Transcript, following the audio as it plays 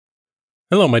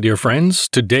Hello, my dear friends.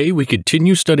 Today we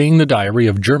continue studying the diary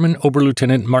of German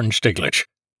Oberleutnant Martin Stiglitz.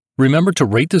 Remember to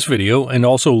rate this video and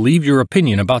also leave your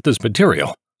opinion about this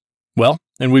material. Well,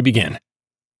 and we begin.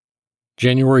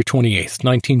 January 28th,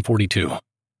 1942.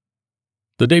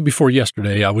 The day before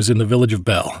yesterday, I was in the village of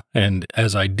Bell, and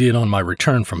as I did on my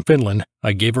return from Finland,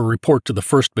 I gave a report to the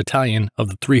 1st Battalion of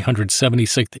the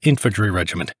 376th Infantry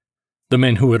Regiment, the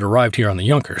men who had arrived here on the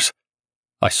Junkers.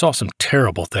 I saw some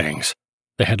terrible things.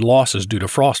 They had losses due to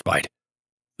frostbite.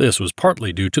 This was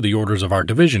partly due to the orders of our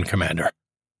division commander.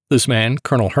 This man,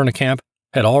 Colonel Hernekamp,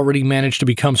 had already managed to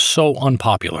become so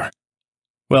unpopular.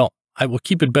 Well, I will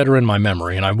keep it better in my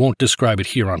memory and I won't describe it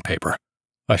here on paper.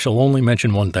 I shall only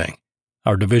mention one thing.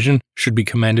 Our division should be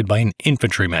commanded by an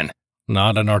infantryman,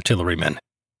 not an artilleryman.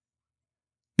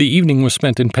 The evening was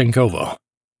spent in Penkovo.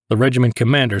 The regiment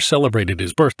commander celebrated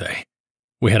his birthday.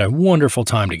 We had a wonderful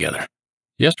time together.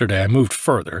 Yesterday I moved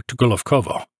further to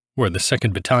Golovkovo, where the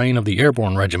 2nd Battalion of the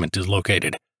Airborne Regiment is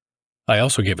located. I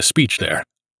also gave a speech there.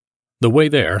 The way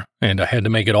there, and I had to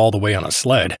make it all the way on a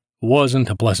sled, wasn't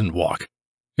a pleasant walk.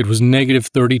 It was negative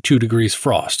 32 degrees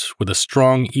frost with a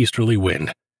strong easterly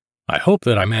wind. I hope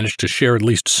that I managed to share at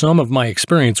least some of my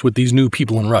experience with these new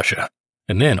people in Russia,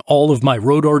 and then all of my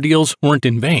road ordeals weren't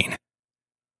in vain.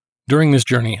 During this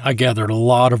journey, I gathered a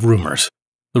lot of rumors.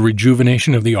 The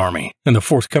rejuvenation of the army, and the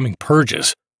forthcoming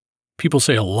purges. People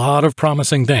say a lot of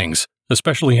promising things,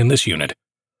 especially in this unit.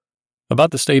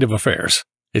 About the state of affairs,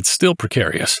 it's still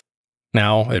precarious.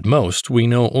 Now, at most, we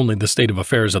know only the state of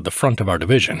affairs at the front of our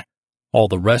division. All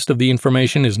the rest of the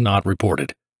information is not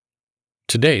reported.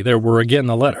 Today, there were again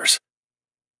the letters.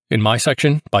 In my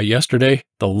section, by yesterday,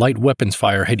 the light weapons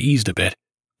fire had eased a bit,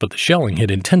 but the shelling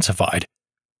had intensified.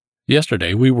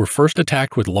 Yesterday, we were first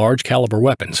attacked with large caliber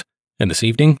weapons, and this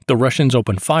evening, the Russians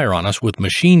opened fire on us with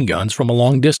machine guns from a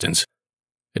long distance.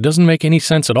 It doesn't make any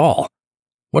sense at all.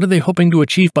 What are they hoping to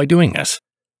achieve by doing this?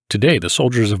 Today, the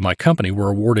soldiers of my company were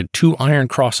awarded 2 Iron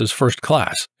Crosses First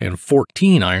Class and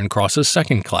 14 Iron Crosses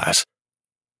Second Class.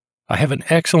 I have an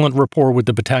excellent rapport with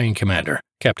the battalion commander,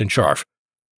 Captain Scharf.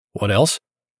 What else?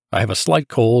 I have a slight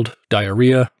cold,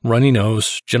 diarrhea, runny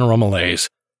nose, general malaise.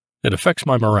 It affects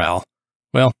my morale.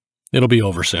 Well, it'll be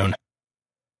over soon.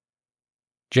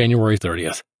 January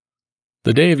 30th.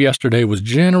 The day of yesterday was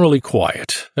generally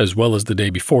quiet, as well as the day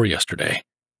before yesterday.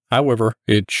 However,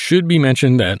 it should be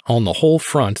mentioned that on the whole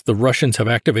front, the Russians have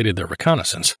activated their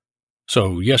reconnaissance.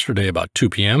 So yesterday about 2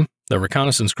 p.m., the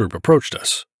reconnaissance group approached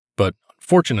us, but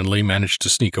unfortunately managed to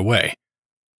sneak away.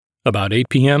 About 8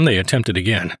 p.m., they attempted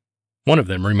again. One of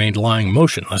them remained lying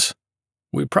motionless.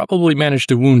 We probably managed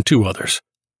to wound 2 others.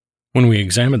 When we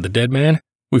examined the dead man,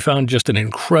 we found just an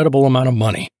incredible amount of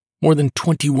money. More than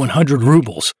 2,100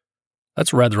 rubles.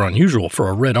 That's rather unusual for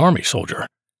a Red Army soldier.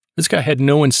 This guy had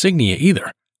no insignia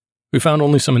either. We found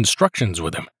only some instructions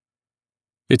with him.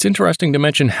 It's interesting to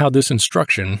mention how this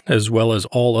instruction, as well as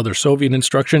all other Soviet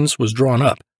instructions, was drawn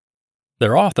up.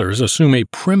 Their authors assume a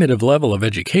primitive level of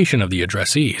education of the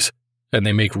addressees, and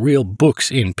they make real books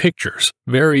in pictures,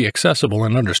 very accessible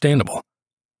and understandable.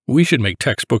 We should make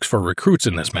textbooks for recruits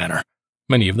in this manner.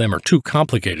 Many of them are too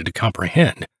complicated to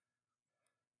comprehend.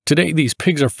 Today, these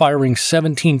pigs are firing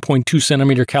 17.2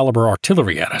 centimeter caliber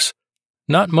artillery at us.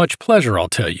 Not much pleasure, I'll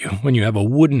tell you, when you have a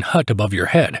wooden hut above your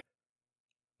head.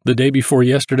 The day before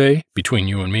yesterday, between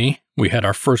you and me, we had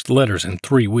our first letters in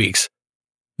 3 weeks.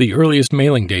 The earliest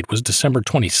mailing date was December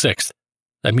 26th.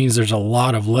 That means there's a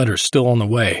lot of letters still on the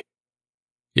way.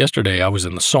 Yesterday, I was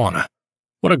in the sauna.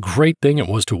 What a great thing it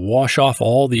was to wash off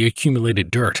all the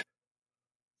accumulated dirt.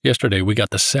 Yesterday, we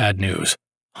got the sad news.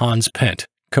 Hans Pent,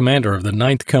 commander of the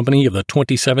 9th Company of the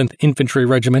 27th Infantry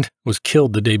Regiment, was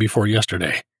killed the day before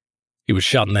yesterday. He was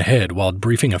shot in the head while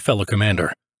briefing a fellow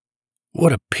commander.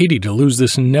 What a pity to lose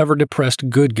this never-depressed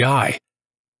good guy.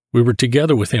 We were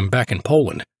together with him back in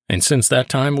Poland, and since that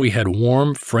time we had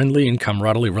warm, friendly, and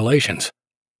comradely relations.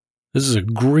 This is a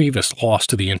grievous loss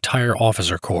to the entire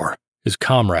officer corps, his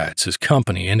comrades, his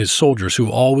company, and his soldiers who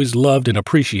always loved and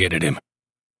appreciated him.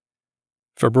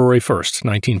 February 1st,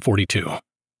 1942.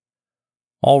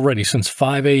 Already since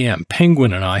 5 a.m.,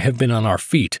 Penguin and I have been on our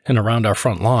feet and around our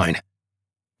front line.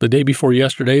 The day before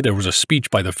yesterday, there was a speech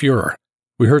by the Führer.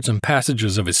 We heard some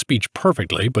passages of his speech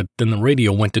perfectly, but then the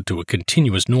radio went into a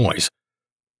continuous noise.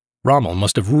 Rommel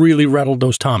must have really rattled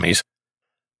those Tommies.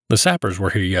 The sappers were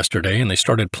here yesterday and they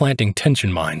started planting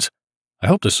tension mines. I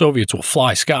hope the Soviets will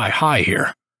fly sky high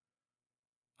here.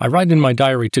 I write in my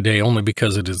diary today only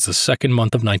because it is the 2nd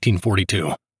month of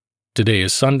 1942. Today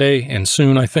is Sunday, and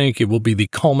soon I think it will be the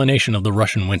culmination of the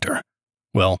Russian winter.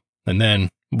 Well, and then,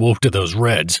 woe to those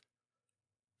Reds.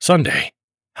 Sunday.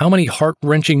 How many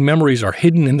heart-wrenching memories are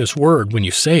hidden in this word when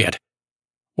you say it?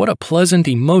 What a pleasant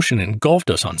emotion engulfed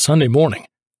us on Sunday morning.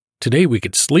 Today we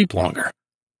could sleep longer.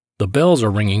 The bells are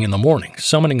ringing in the morning,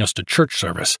 summoning us to church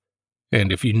service.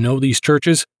 And if you know these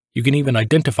churches, you can even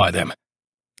identify them.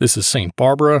 This is St.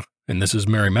 Barbara, and this is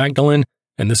Mary Magdalene,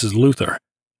 and this is Luther,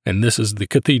 and this is the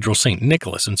Cathedral St.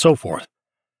 Nicholas, and so forth.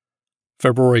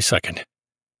 February 2nd.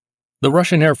 The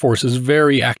Russian Air Force is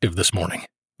very active this morning.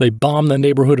 They bombed the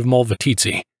neighborhood of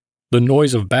Molvatitsi. The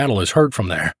noise of battle is heard from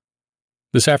there.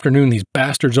 This afternoon, these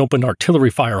bastards opened artillery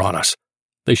fire on us.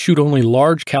 They shoot only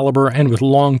large caliber and with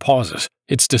long pauses.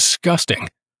 It's disgusting.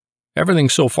 Everything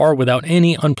so far without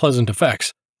any unpleasant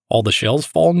effects. All the shells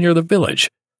fall near the village.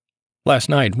 Last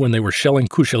night, when they were shelling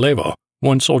Kushilevo,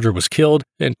 one soldier was killed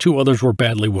and 2 others were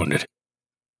badly wounded.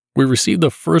 We received the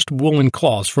first woolen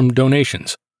cloths from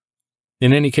donations.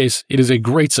 In any case, it is a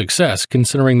great success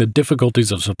considering the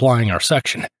difficulties of supplying our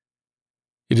section.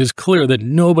 It is clear that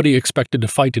nobody expected to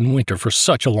fight in winter for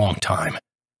such a long time.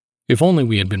 If only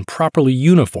we had been properly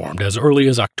uniformed as early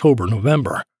as October,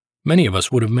 November, many of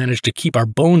us would have managed to keep our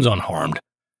bones unharmed.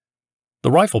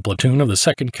 The rifle platoon of the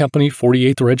 2nd Company,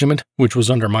 48th Regiment, which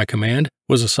was under my command,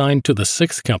 was assigned to the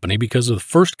 6th Company because the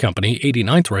 1st Company,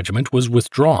 89th Regiment, was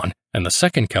withdrawn, and the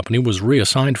 2nd Company was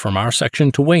reassigned from our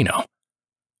section to Wano.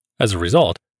 As a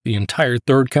result, the entire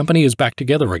 3rd Company is back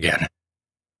together again.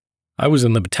 I was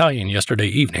in the battalion yesterday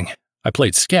evening. I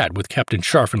played scat with Captain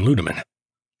Scharf and Ludemann.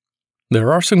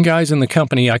 There are some guys in the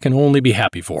company I can only be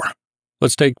happy for.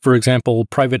 Let's take, for example,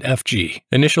 Private FG.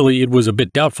 Initially, it was a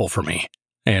bit doubtful for me,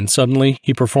 and suddenly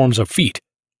he performs a feat.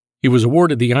 He was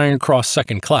awarded the Iron Cross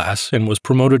 2nd Class and was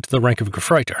promoted to the rank of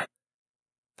Gefreiter.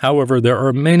 However, there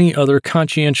are many other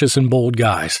conscientious and bold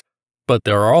guys, but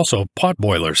there are also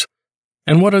potboilers.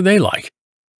 And what are they like?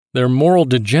 They're moral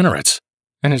degenerates,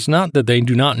 and it's not that they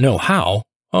do not know how.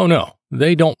 Oh no,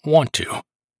 they don't want to.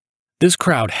 This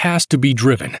crowd has to be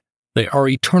driven. They are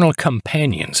eternal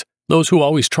companions, those who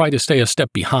always try to stay a step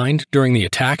behind during the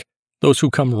attack, those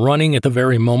who come running at the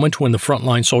very moment when the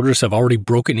frontline soldiers have already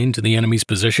broken into the enemy's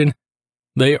position.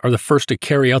 They are the first to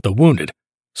carry out the wounded,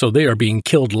 so they are being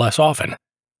killed less often.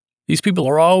 These people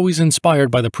are always inspired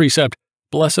by the precept,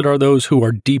 "Blessed are those who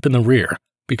are deep in the rear,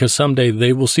 because someday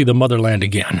they will see the motherland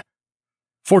again."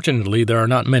 Fortunately, there are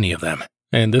not many of them,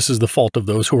 and this is the fault of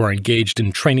those who are engaged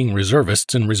in training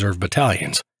reservists in reserve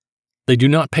battalions. They do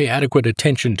not pay adequate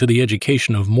attention to the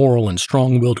education of moral and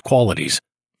strong-willed qualities,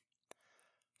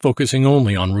 focusing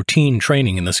only on routine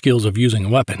training in the skills of using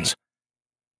weapons.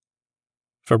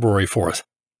 February 4th.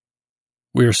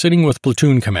 We are sitting with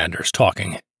platoon commanders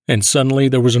talking, and suddenly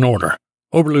there was an order,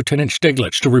 Oberleutnant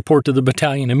Steglitz to report to the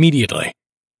battalion immediately.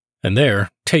 And there,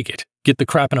 take it, get the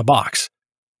crap in a box.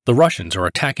 The Russians are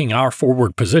attacking our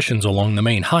forward positions along the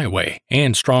main highway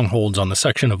and strongholds on the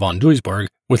section of von Duisburg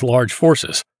with large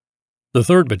forces. The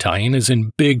 3rd Battalion is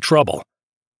in big trouble.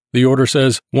 The order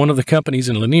says one of the companies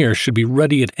in Lanier should be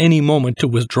ready at any moment to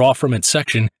withdraw from its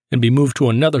section and be moved to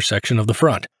another section of the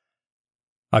front.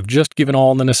 I've just given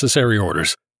all the necessary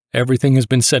orders. Everything has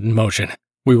been set in motion.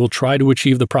 We will try to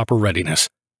achieve the proper readiness.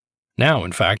 Now,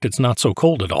 in fact, it's not so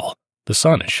cold at all. The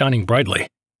sun is shining brightly.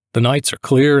 The nights are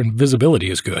clear and visibility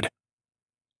is good.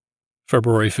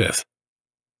 February 5th.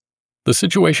 The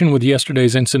situation with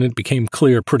yesterday's incident became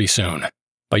clear pretty soon,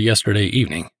 by yesterday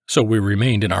evening, so we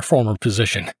remained in our former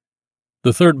position.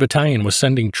 The 3rd Battalion was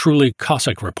sending truly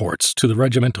Cossack reports to the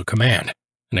regimental command,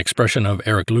 an expression of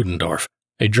Erich Ludendorff,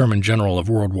 a German general of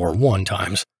World War I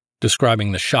times,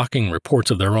 describing the shocking reports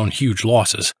of their own huge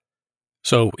losses.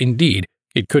 So, indeed,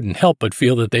 it couldn't help but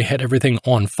feel that they had everything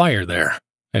on fire there,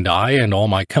 and I and all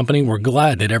my company were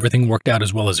glad that everything worked out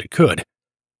as well as it could.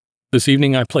 This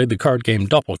evening I played the card game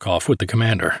Doppelkopf with the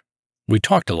commander. We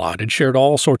talked a lot and shared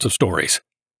all sorts of stories.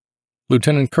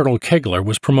 Lieutenant Colonel Kegler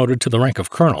was promoted to the rank of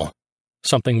colonel,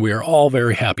 something we are all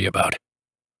very happy about.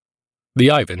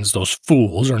 The Ivans, those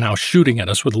fools, are now shooting at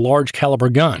us with large caliber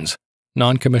guns.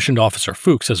 Non-commissioned officer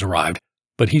Fuchs has arrived,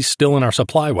 but he's still in our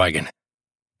supply wagon.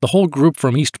 The whole group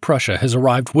from East Prussia has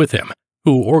arrived with him,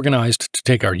 who organized to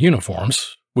take our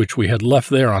uniforms, which we had left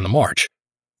there on the march.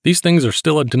 These things are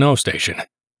still at Denault Station,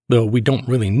 though we don't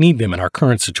really need them in our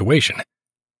current situation.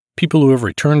 People who have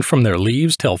returned from their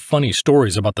leaves tell funny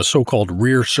stories about the so-called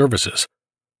rear services.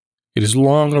 It is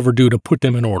long overdue to put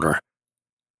them in order.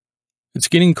 It's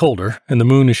getting colder, and the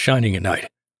moon is shining at night.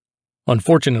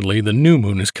 Unfortunately, the new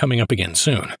moon is coming up again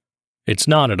soon. It's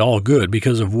not at all good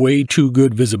because of way too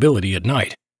good visibility at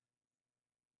night.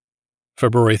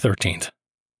 February 13th.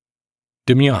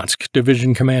 Demyansk,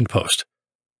 Division Command Post.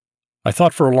 I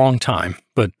thought for a long time,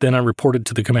 but then I reported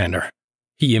to the commander.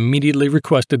 He immediately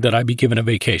requested that I be given a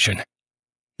vacation.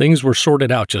 Things were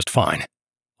sorted out just fine.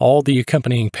 All the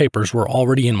accompanying papers were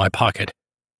already in my pocket.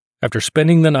 After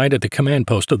spending the night at the command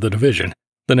post of the division,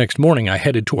 the next morning I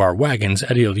headed to our wagons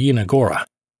at Ilyina Gora.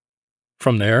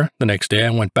 From there, the next day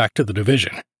I went back to the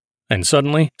division. And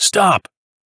suddenly, stop!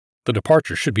 The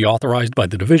departure should be authorized by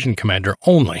the division commander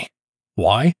only.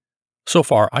 Why? So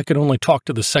far, I could only talk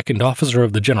to the second officer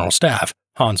of the general staff.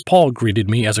 Hans Paul greeted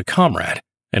me as a comrade,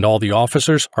 and all the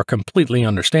officers are completely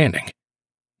understanding.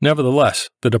 Nevertheless,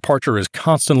 the departure is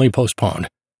constantly postponed.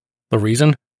 The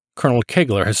reason? Colonel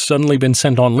Kegler has suddenly been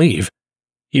sent on leave.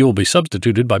 He will be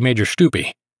substituted by Major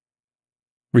Stupi,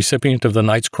 recipient of the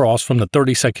Knight's Cross from the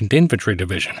 32nd Infantry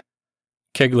Division.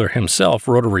 Kegler himself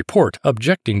wrote a report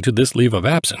objecting to this leave of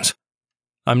absence.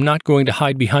 "I'm not going to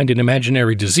hide behind an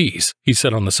imaginary disease," he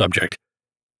said on the subject.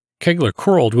 Kegler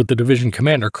quarreled with the division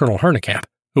commander, Colonel Hernekamp,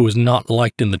 who was not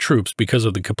liked in the troops because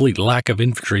of the complete lack of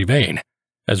infantry vein,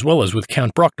 as well as with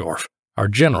Count Brockdorf, our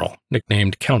general,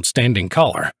 nicknamed Count Standing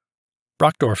Collar.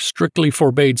 Brockdorf strictly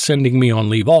forbade sending me on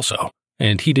leave also,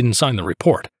 and he didn't sign the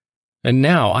report. And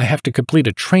now I have to complete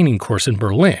a training course in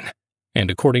Berlin, and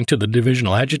according to the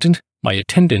divisional adjutant, my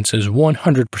attendance is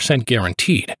 100%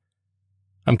 guaranteed.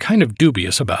 I'm kind of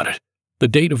dubious about it. The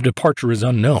date of departure is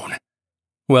unknown.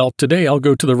 Well, today I'll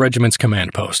go to the regiment's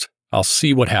command post. I'll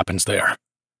see what happens there.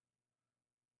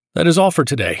 That is all for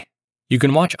today. You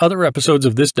can watch other episodes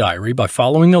of this diary by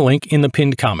following the link in the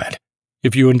pinned comment.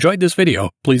 If you enjoyed this video,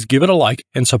 please give it a like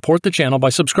and support the channel by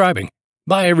subscribing.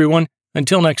 Bye everyone,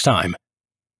 until next time.